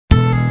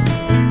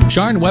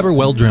Scharnweber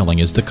Well Drilling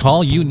is the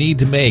call you need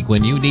to make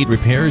when you need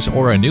repairs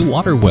or a new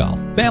water well.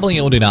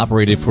 Family owned and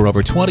operated for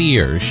over 20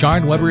 years,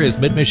 Scharnweber is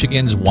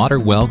Mid-Michigan's water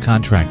well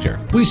contractor.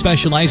 We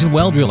specialize in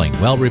well drilling,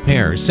 well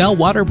repairs, sell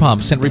water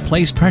pumps, and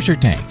replace pressure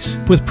tanks.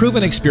 With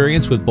proven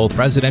experience with both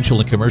residential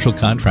and commercial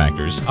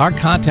contractors, our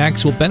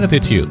contacts will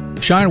benefit you.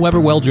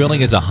 Scharnweber Well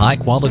Drilling is a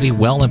high-quality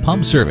well and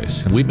pump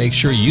service, and we make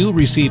sure you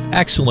receive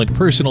excellent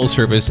personal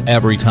service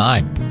every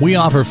time. We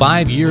offer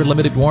 5-year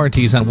limited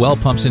warranties on well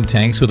pumps and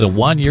tanks with a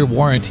 1-year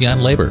warranty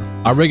on labor.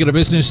 Our regular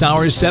business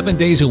hours 7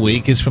 days a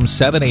week is from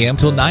 7 a.m.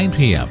 till 9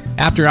 p.m.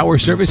 After-hour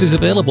service is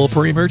available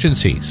for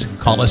emergencies.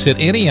 Call us at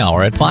any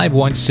hour at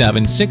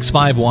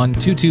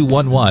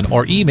 517-651-2211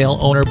 or email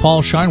owner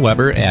Paul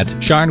Scharnweber at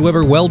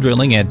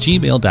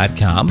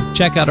scharnweberwelldrilling@gmail.com.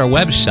 Check out our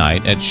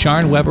website at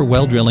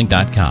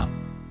scharnweberwelldrilling.com.